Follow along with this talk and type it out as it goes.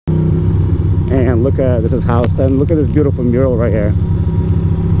Man, look at this is Houston. Look at this beautiful mural right here.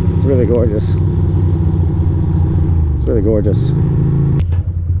 It's really gorgeous. It's really gorgeous.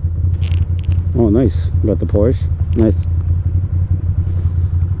 Oh, nice. Got the Porsche. Nice.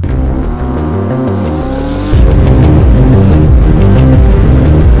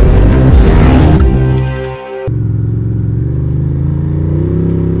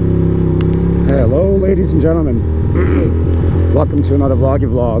 Hello, ladies and gentlemen. Welcome to another vloggy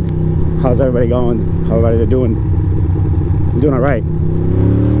vlog. How's everybody going? How everybody doing? I'm doing all right,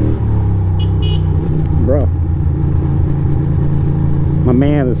 bro. My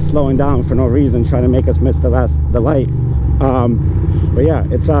man is slowing down for no reason, trying to make us miss the light. But yeah,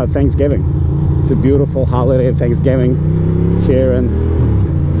 it's Thanksgiving. It's a beautiful holiday of Thanksgiving here in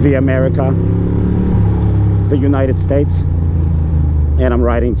the America, the United States. And I'm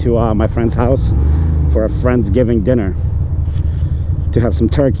riding to my friend's house for a Friendsgiving dinner to have some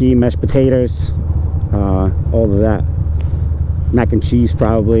turkey, mashed potatoes, all of that, mac and cheese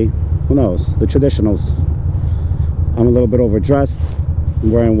probably, who knows, the traditionals. I'm a little bit overdressed.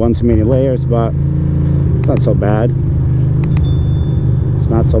 I'm wearing one too many layers, but it's not so bad. It's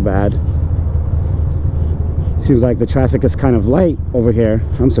not so bad. Seems like the traffic is kind of light over here.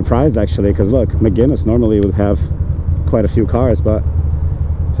 I'm surprised actually, because look, McGinnis normally would have quite a few cars, but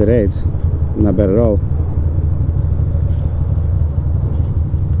today it's not bad at all.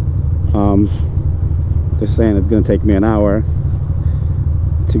 They're saying it's going to take me an hour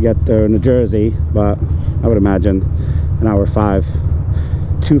to get there in New Jersey, but I would imagine an hour 5.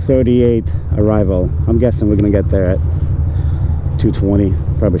 2:38 arrival. I'm guessing we're going to get there at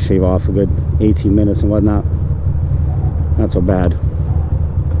 2:20. Probably shave off a good 18 minutes and whatnot. Not so bad.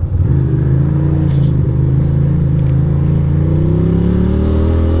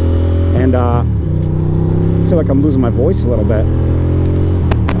 And I feel like I'm losing my voice a little bit.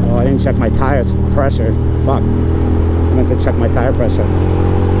 Oh, I didn't check my tires pressure. Fuck. I meant to check my tire pressure.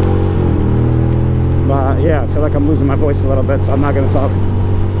 But yeah, I feel like I'm losing my voice a little bit, so I'm not going to talk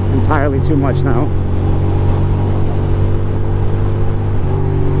entirely too much now.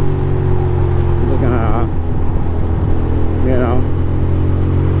 I'm just gonna, you know,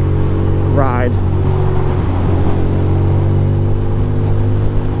 ride.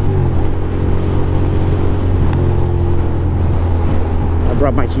 I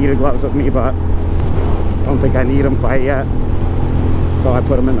brought my heated gloves with me, but I don't think I need them quite yet, so I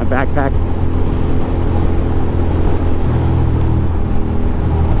put them in my backpack.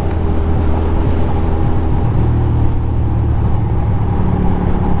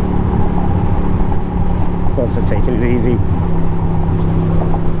 Folks are taking it easy.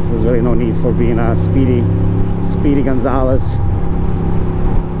 There's really no need for being a Speedy Gonzalez.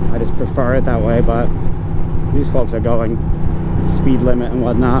 I just prefer it that way, but these folks are going speed limit and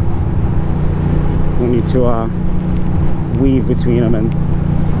whatnot. We need to weave between them and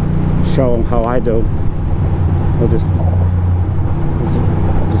show them how I do. We'll just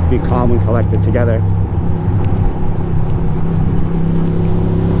be calm and collected together.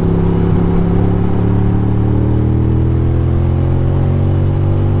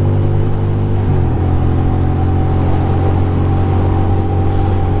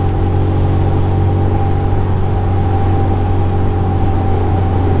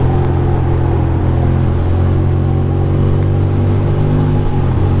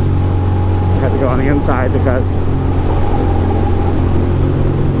 On the inside because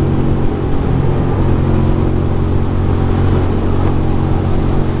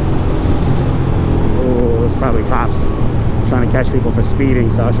oh, there's probably cops trying to catch people for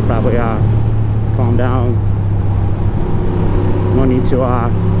speeding, so I should probably calm down. No need to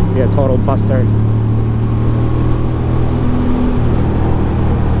be a total buster.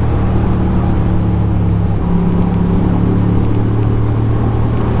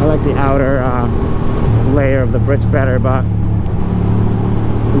 I like the outer layer of the bridge better, but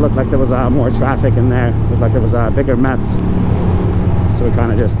it looked like there was more traffic in there. It looked like there was a bigger mess, so we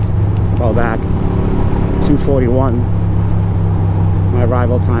kind of just fell back. 2:41. My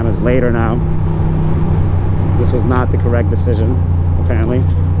arrival time is later now. This was not the correct decision, apparently.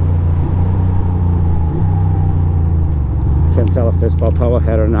 Can't tell if there's Balboa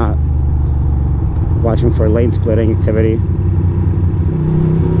ahead or not. Watching for lane splitting activity.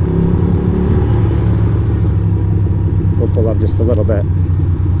 We'll pull up just a little bit.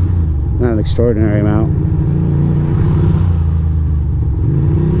 Not an extraordinary amount.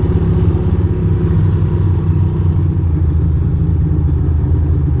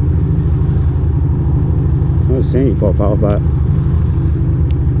 I don't see any pop out, but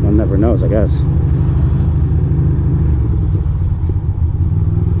one never knows, I guess.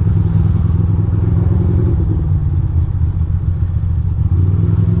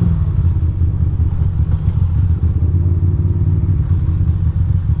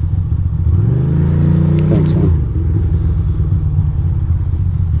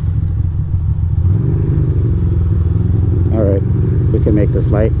 can make this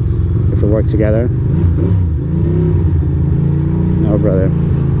light if we work together. No, brother.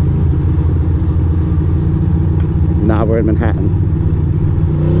 Now we're in Manhattan.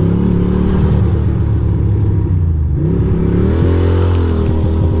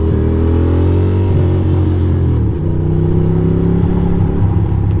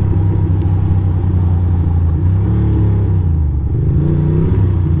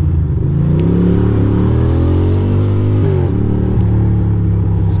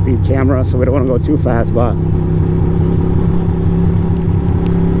 Camera, so we don't want to go too fast, but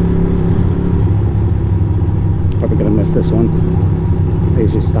probably gonna miss this one. I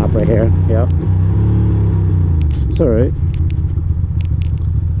usually stop right here. Yep, it's all right.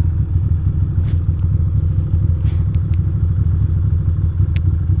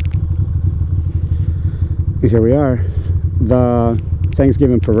 Here we are. The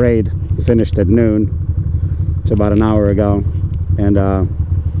Thanksgiving parade finished at noon. It's about an hour ago, and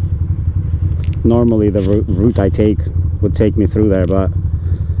normally the route I take would take me through there, but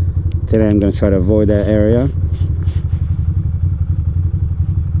today I'm going to try to avoid that area.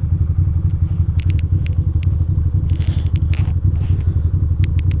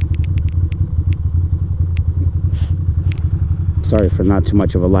 Sorry for not too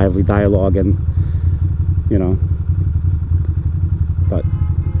much of a lively dialogue, and you know, but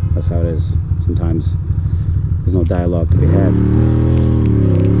that's how it is. Sometimes there's no dialogue to be had.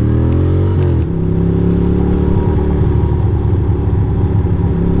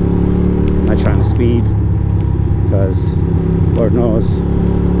 Trying to speed, because Lord knows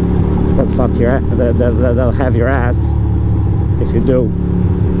they'll fuck your ass, they'll have your ass if you do.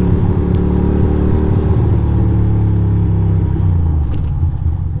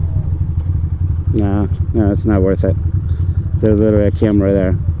 Nah, it's not worth it. There's literally a camera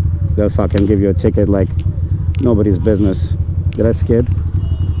there. They'll fucking give you a ticket like nobody's business. Did I skid?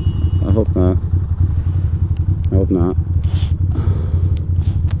 I hope not. I hope not.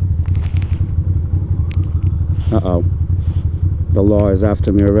 Uh-oh. The law is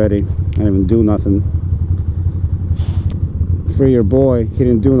after me already. I didn't even do nothing. Free your boy. He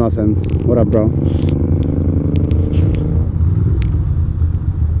didn't do nothing. What up, bro?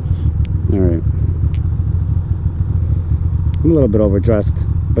 Alright. I'm a little bit overdressed,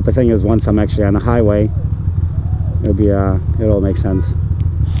 but the thing is, once I'm actually on the highway, it'll make sense.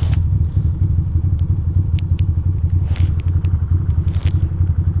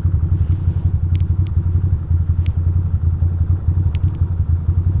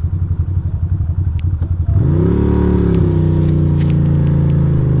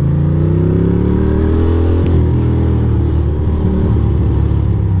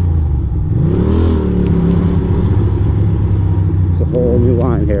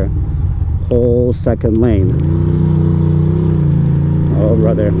 Second lane. Oh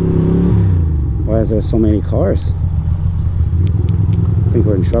brother, why is there so many cars? I think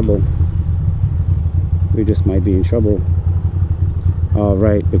we're in trouble. We just might be in trouble. Oh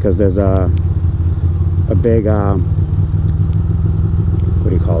right, because there's a big what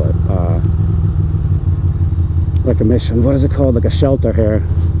do you call it, like a mission, what is it called, like a shelter here,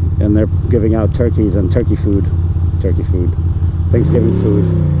 and they're giving out turkeys and turkey food, Thanksgiving food.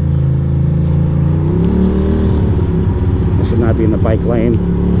 Should not be in the bike lane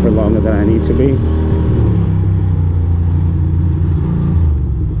for longer than I need to be.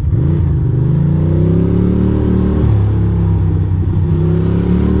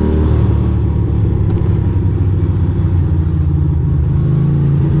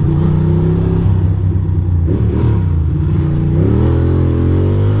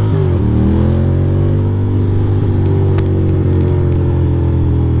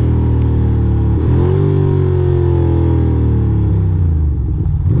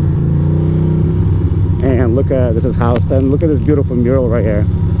 This is Houston. Look at this beautiful mural right here.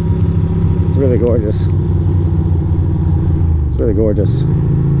 It's really gorgeous. It's really gorgeous.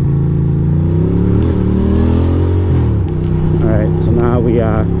 Alright, so now we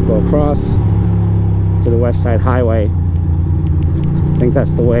go across to the West Side Highway. I think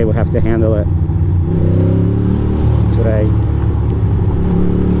that's the way we have to handle it today.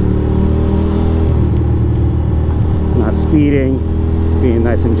 Not speeding, being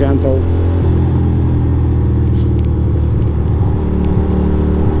nice and gentle.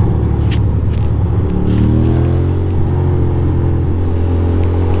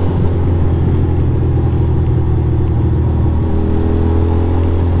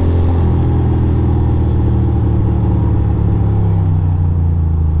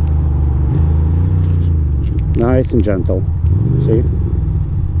 Nice and gentle. See?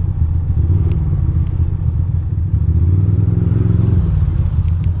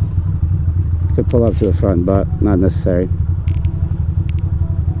 pull up to the front, but not necessary.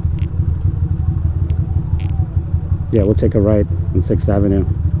 Yeah, we'll take a right on 6th Avenue.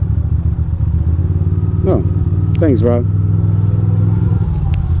 Oh, thanks, bro.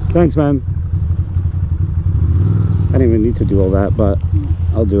 Thanks, man. I didn't even need to do all that, but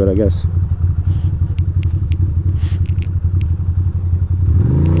I'll do it, I guess.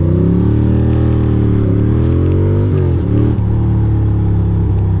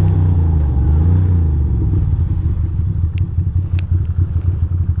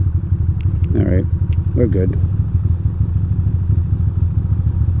 Alright, we're good.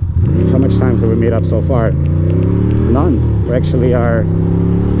 How much time have we made up so far? None. We actually are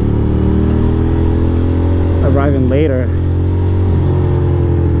arriving later.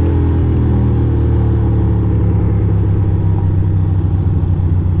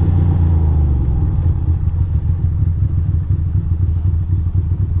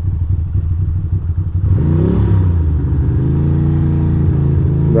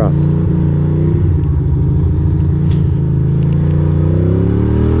 Rough.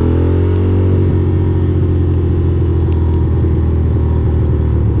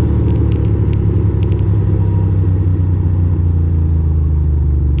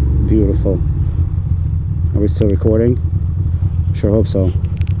 Beautiful. Are we still recording? Sure hope so.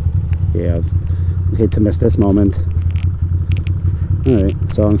 Yeah, I'd hate to miss this moment. Alright,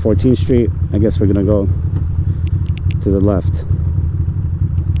 so on 14th Street, I guess we're gonna go to the left.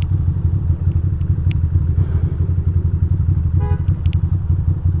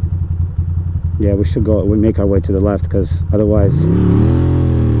 Yeah, we should go, we make our way to the left, because otherwise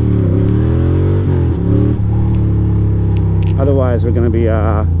we're gonna be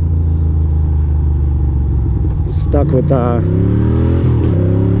stuck with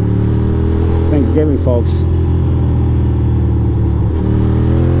Thanksgiving, folks.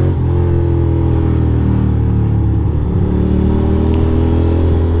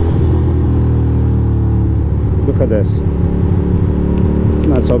 Look at this. It's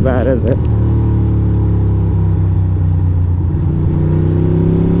not so bad, is it?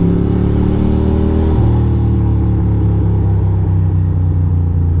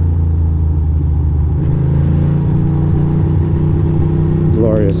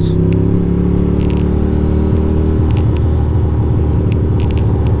 Glorious.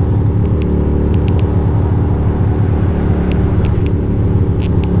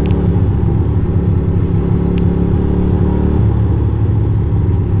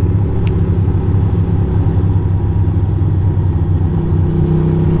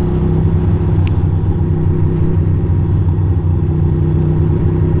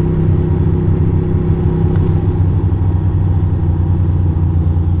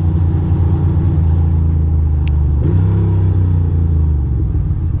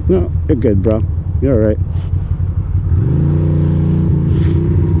 No, you're good, bro. You're all right.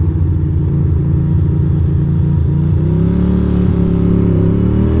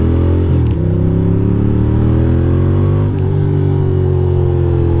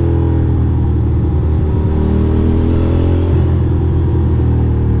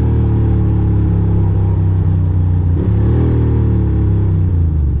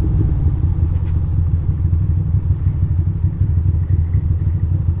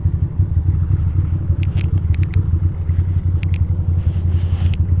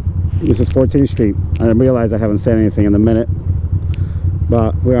 This is 14th Street. I realize I haven't said anything in a minute,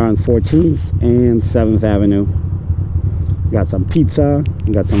 but we're on 14th and 7th Avenue. We got some pizza,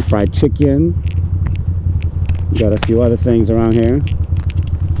 we got some fried chicken, we got a few other things around here.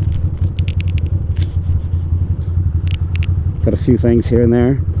 Got a few things here and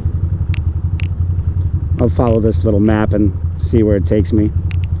there. I'll follow this little map and see where it takes me.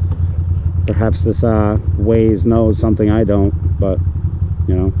 Perhaps this Waze knows something I don't, but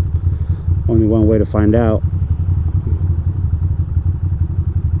you know, only one way to find out.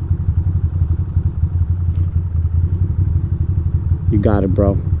 You got it,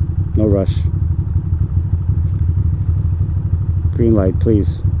 bro. No rush. Green light,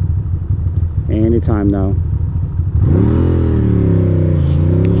 please. Anytime now.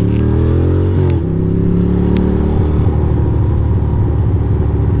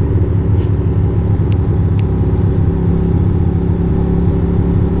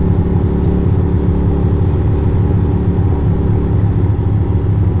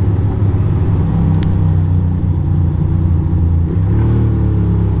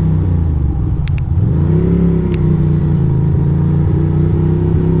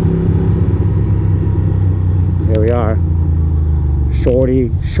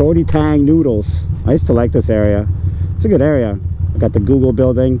 Shorty Tang Noodles. I used to like this area. It's a good area. I got the Google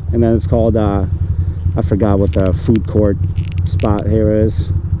building, and then it's called I forgot what the food court spot here is,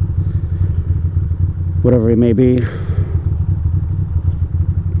 whatever it may be.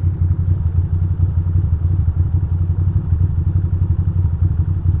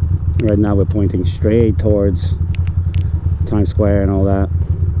 Right now we're pointing straight towards Times Square and all that.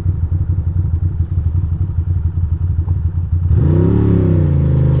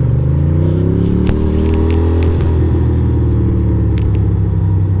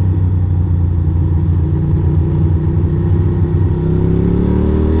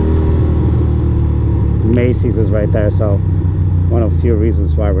 Macy's is right there, so one of a few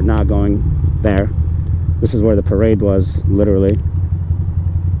reasons why we're not going there. This is where the parade was, literally.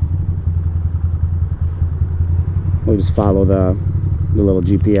 We'll just follow the little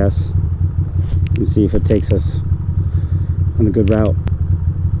GPS and see if it takes us on the good route.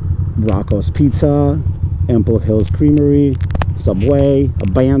 Rocco's Pizza, Ample Hills Creamery, Subway,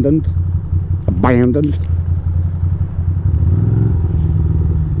 abandoned.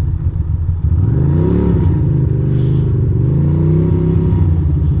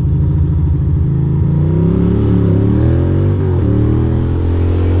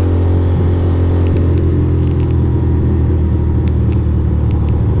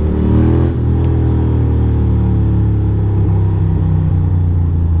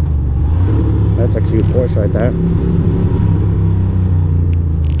 That's a cute Porsche right there.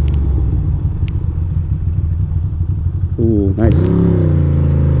 Ooh, nice.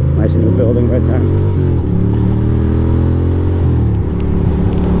 Nice new building right there.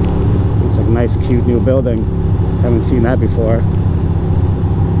 Looks like a nice, cute new building. Haven't seen that before.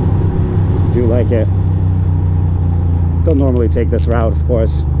 Do like it. Don't normally take this route, of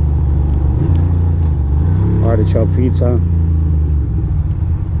course. Artichoke Pizza.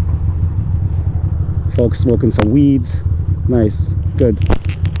 Folks smoking some weeds. Nice, good.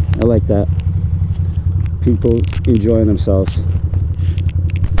 I like that. People enjoying themselves.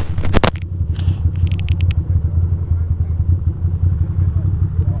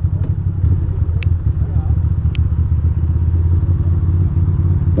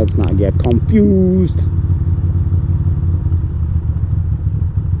 Let's not get confused.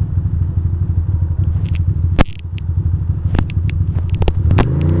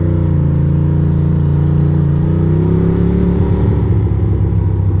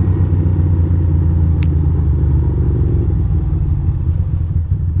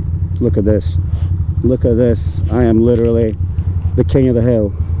 Look at this. Look at this. I am literally the king of the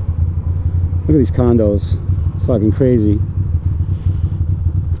hill. Look at these condos. It's fucking crazy.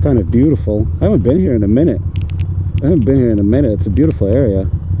 It's kind of beautiful. I haven't been here in a minute. It's a beautiful area.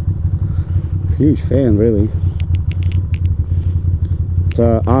 Huge fan, really. It's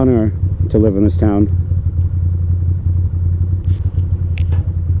an honor to live in this town.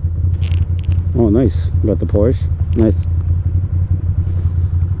 Oh, nice. Got the Porsche. Nice.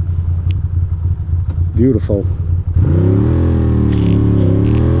 Beautiful.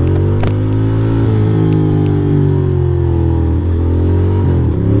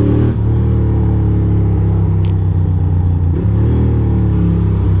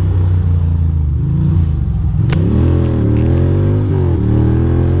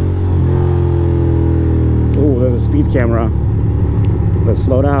 Oh, there's a speed camera. Let's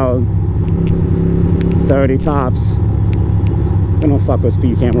slow down. 30 tops. I don't fuck with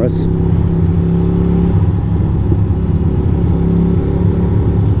speed cameras.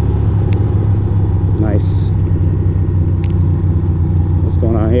 Nice. What's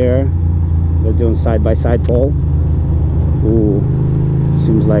going on here? They're doing side-by-side pole. Ooh,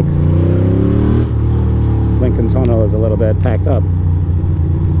 seems like Lincoln Tunnel is a little bit packed up.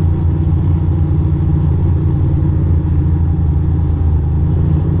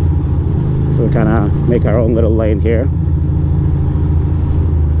 So we kind of make our own little lane here.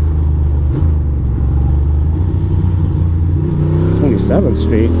 Seventh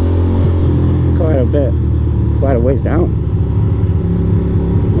Street, quite a bit, quite a ways down.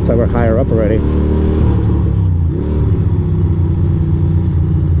 I thought we're higher up already.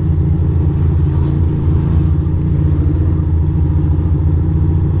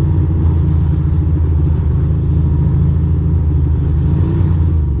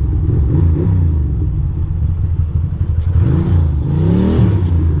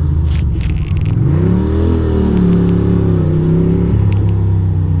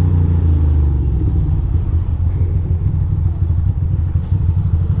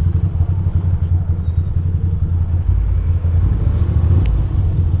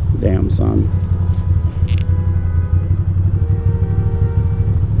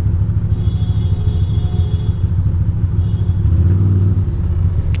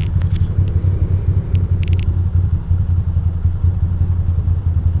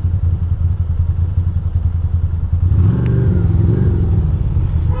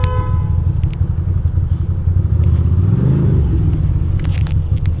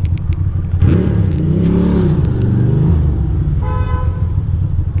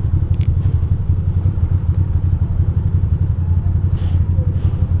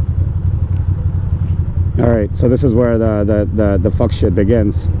 All right, so this is where the fuck shit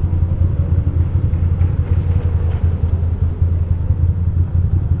begins.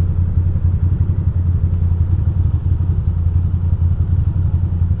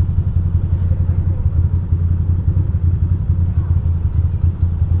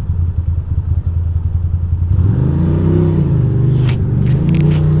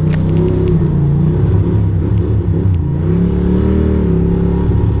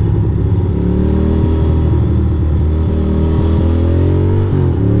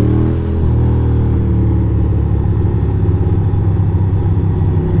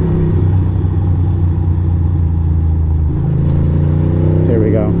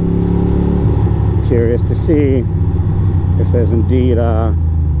 Curious to see if there's indeed a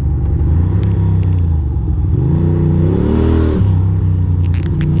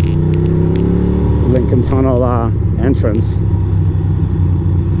Lincoln Tunnel entrance.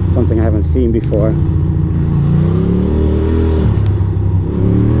 Something I haven't seen before.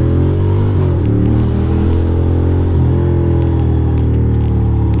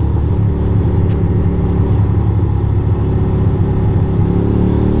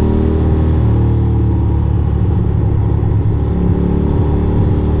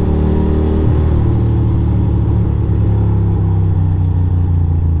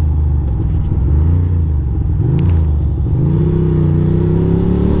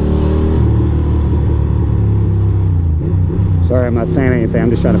 Sorry, I'm not saying anything. I'm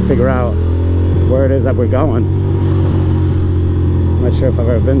just trying to figure out where it is that we're going. I'm not sure if I've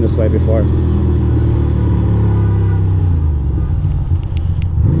ever been this way before.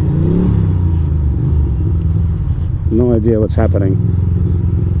 No idea what's happening.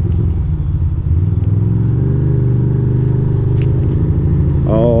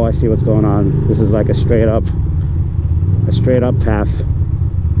 Oh, I see what's going on. This is like a straight up path.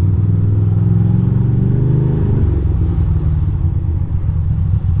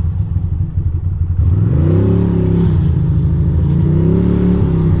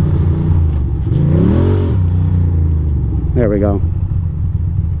 There we go.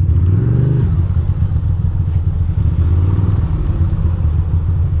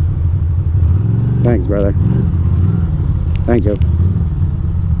 Thanks, brother. Thank you.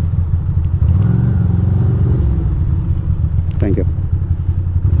 Thank you.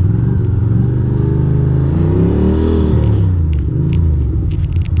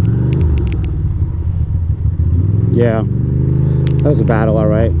 Yeah, that was a battle, all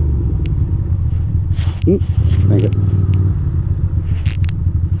right. Thank you.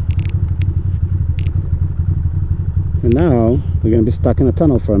 And now we're going to be stuck in the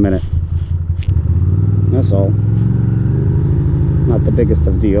tunnel for a minute. That's all. Not the biggest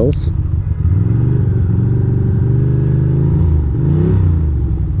of deals.